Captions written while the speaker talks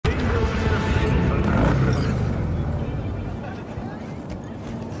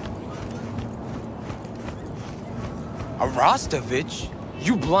A Rostovich?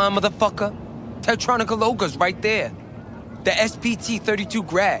 You blind motherfucker? Tetronica Loga's right there. The SPT-32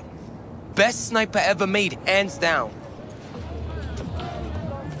 grad. Best sniper ever made, hands down.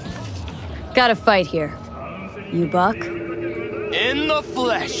 Got a fight here. You buck? In the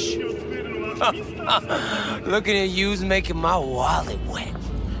flesh. Looking at you's making my wallet wet.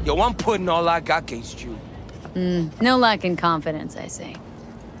 Yo, I'm putting all I got against you. No lack in confidence, I see.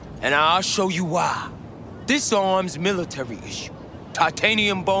 And I'll show you why. This arm's military issue.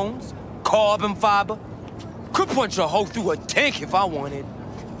 Titanium bones, carbon fiber. Could punch a hole through a tank if I wanted.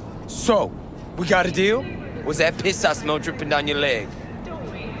 So, we got a deal? Was that piss I smell dripping down your leg? Don't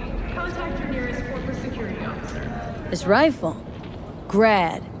wait. Contact your nearest corporate security officer. This rifle.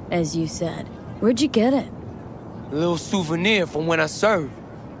 Grad, as you said. Where'd you get it? A little souvenir from when I served.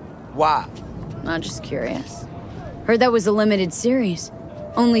 Why? I'm just curious. Heard that was a limited series.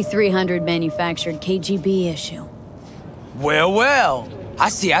 Only 300 manufactured KGB issue. Well, well. I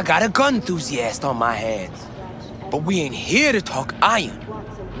see I got a gun enthusiast on my hands. But we ain't here to talk iron.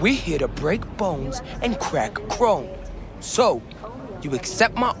 We're here to break bones and crack chrome. So, you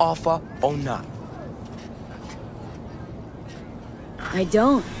accept my offer or not? I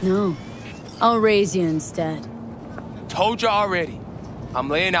don't, no. I'll raise you instead. Told you already. I'm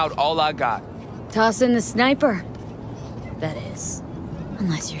laying out all I got. Toss in the sniper. That is.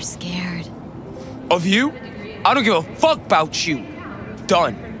 Unless you're scared. Of you? I don't give a fuck about you.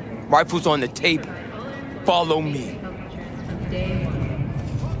 Done. Rifle's on the table. Follow me.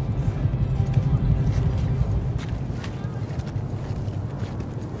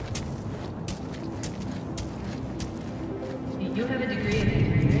 You have a degree in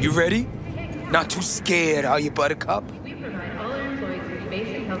engineering. You ready? Not too scared, are you, Buttercup? We provide all our employees with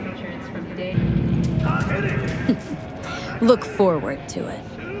basic health insurance from today. Look forward to it.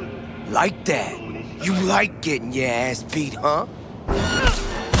 Like that. You like getting your ass beat, huh?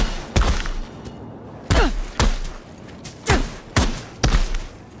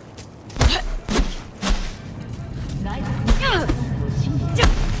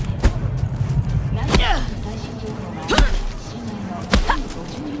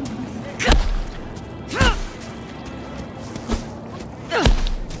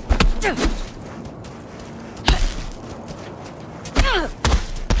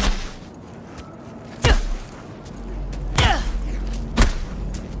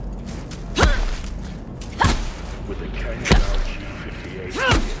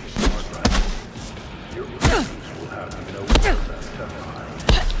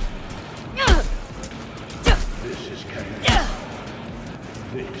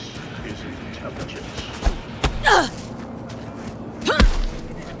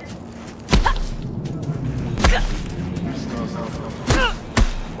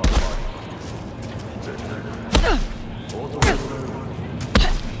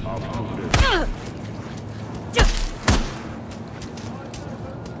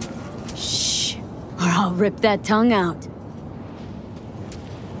 Rip that tongue out.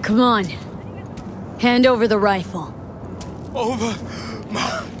 Come on. Hand over the rifle. Over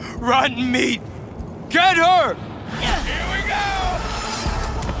my rotten meat. Get her! Here we go!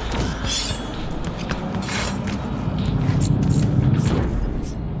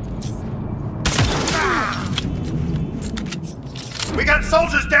 We got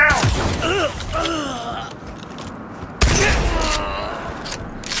soldiers down!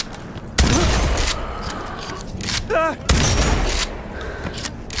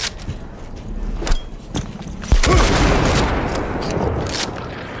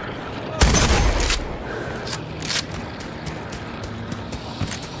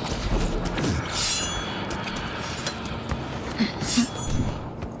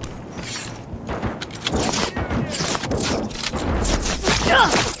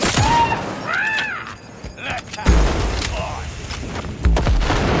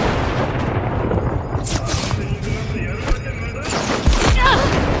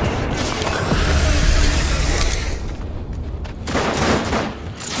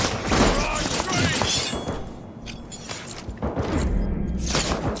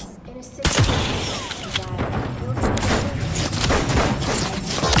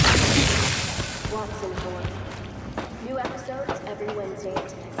 New episodes every Wednesday at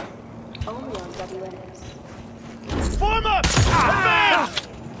 10. Only on WNS. Form up! Advance!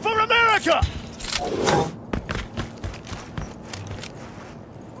 For America!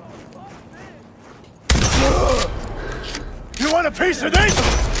 You want a piece of this?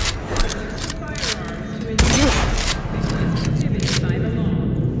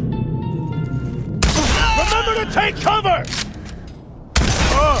 Remember to take cover!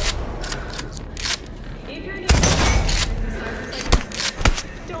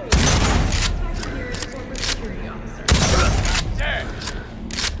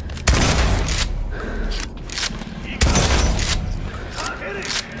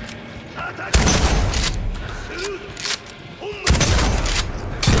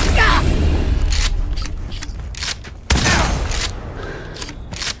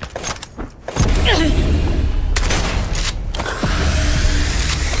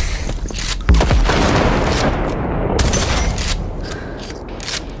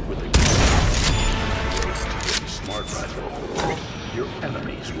 Smart rifle. Your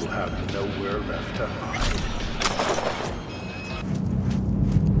enemies will have nowhere left to hide.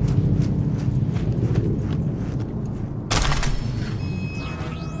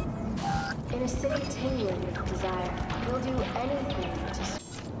 In a city tingling with desire, we'll do anything to...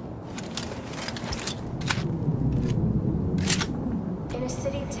 In a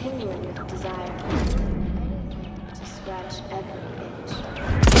city tingling with desire, we'll do anything to scratch every itch.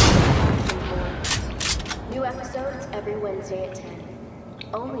 New episodes every Wednesday at 10.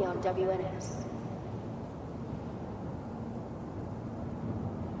 Only on WNS.